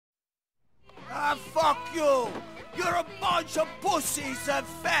Ah, fuck you! You're a bunch of pussies and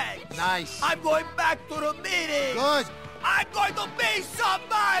fags! Nice. I'm going back to the meeting! Good. I'm going to be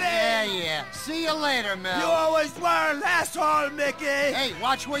somebody! Yeah. See you later, Mel. You always were an asshole, Mickey! Hey,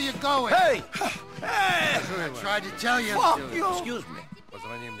 watch where you're going. Hey! Hey! I tried to tell you. Fuck you! Excuse me.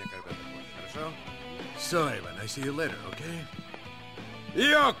 So, Ivan, I see you later, okay?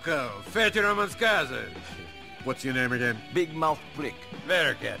 Yoko, fete romanskaze. What's your name again? Big mouth prick.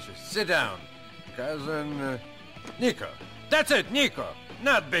 Very catchy. Sit down. Cousin, Niko. That's it, Niko.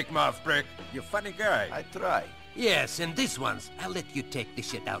 Not Big Mouth Prick. You funny guy. I try. Yes, and this one's, I'll let you take the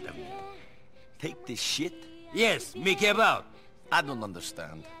shit out of me. Take this shit? Yes, Mickey about. I don't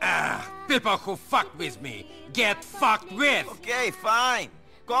understand. People who fuck with me get fucked with. Okay, fine.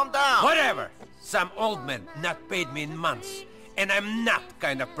 Calm down. Whatever. Some old man not paid me in months, and I'm not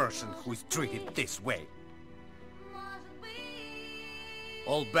kind of person who's treated this way.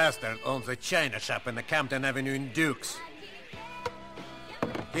 Old bastard owns a china shop in the Campton Avenue in Dukes.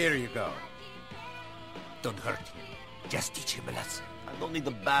 Here you go. Don't hurt him. Just teach him a lesson. I don't need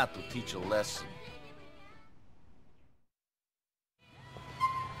a bat to teach a lesson.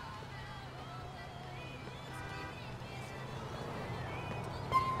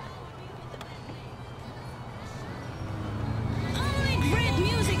 Only great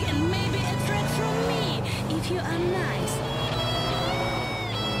music and maybe a threat from me, if you are nice.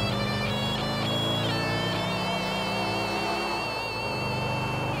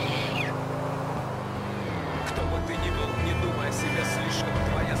 Кто бы ты ни был, не думай о себе слишком.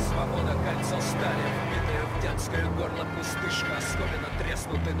 Твоя свобода кольцо стали, вбитое в детское горло пустышка. Оскомина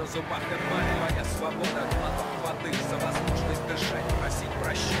треснутый на зубах эмаль. Твоя свобода глоток воды за возможность дышать, просить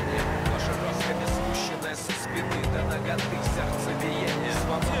прощения. Кожа росками спущенная со спины до ноготы, сердцебиение.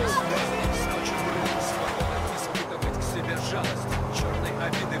 Свобода слезы, скотчем рук. Свобода испытывать к себе жалость. Черной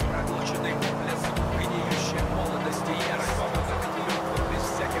обиды, проглоченной воплесом, гниющая молодость и ярость. Свобода от любви без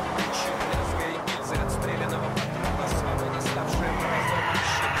всяких причин, лязга и гильзы отстрелянного патрона. Свобода, ставшая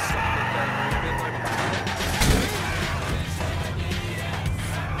разорвущим, согнутая глубиной памяти.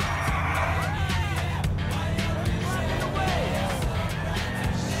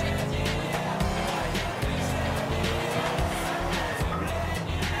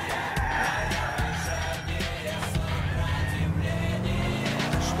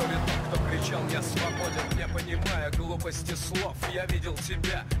 Я свободен, не понимая глупости слов. Я видел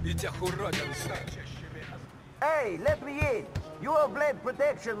тебя и тех уродин, торчащими. Hey, let me in. You have Vlad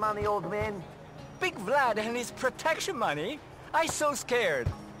protection money, old man. Big Vlad and his protection money? I so scared.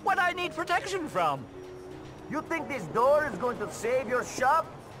 What I need protection from? You think this door is going to save your shop?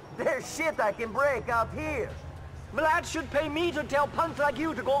 There's shit I can break out here. Vlad should pay me to tell punks like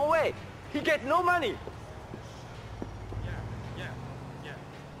you to go away. He get no money.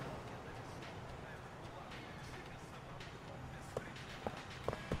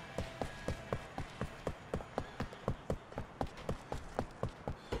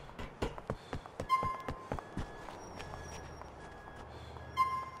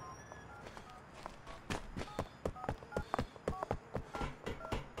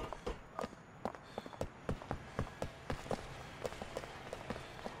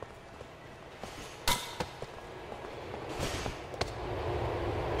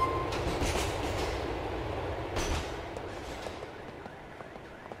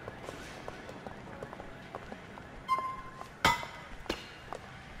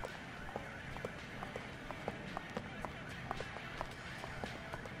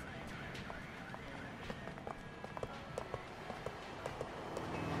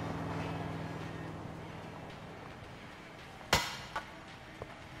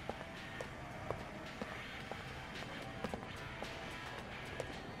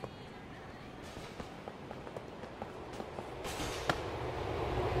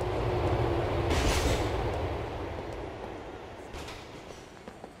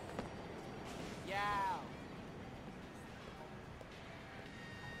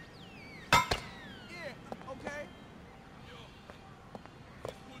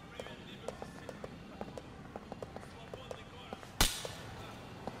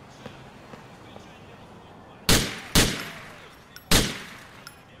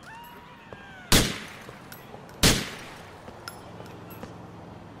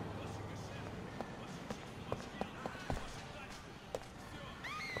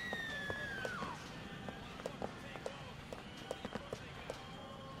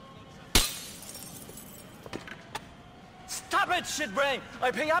 Stop it, shitbrain!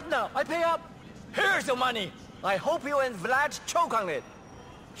 I pay up now, I pay up! Here's your money! I hope you and Vlad choke on it!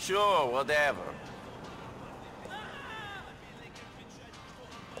 Sure, whatever.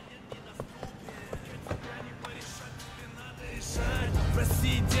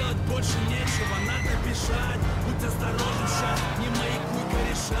 России делать больше нечего, надо бежать. Будь осторожен, сейчас не маякуй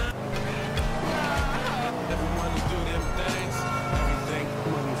кореша. Everyone do them things, everything.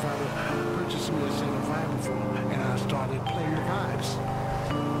 My father purchased me a set of vibraphone, and I started playing the vibes.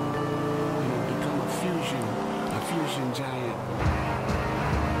 And become a fusion giant.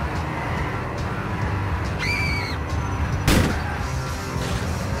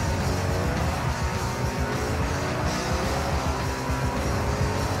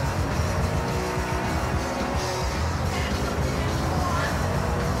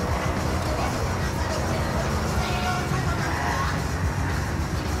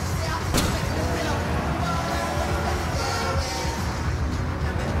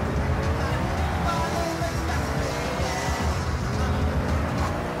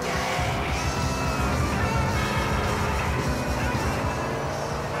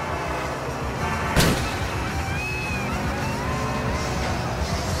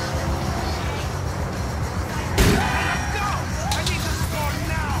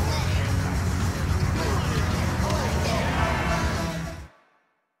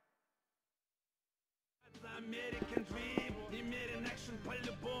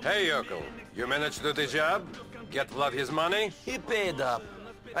 Hey, Yokel, you managed to do the job? Get Vlad his money? He paid up.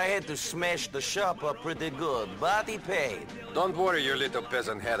 I had to smash the shop up pretty good, but he paid. Don't worry your little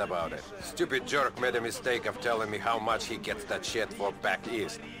peasant head about it. Stupid jerk made a mistake of telling me how much he gets that shit for back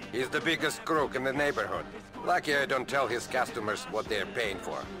east. He's the biggest crook in the neighborhood. Lucky I don't tell his customers what they're paying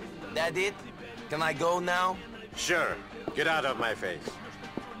for. That it? Can I go now? Sure. Get out of my face.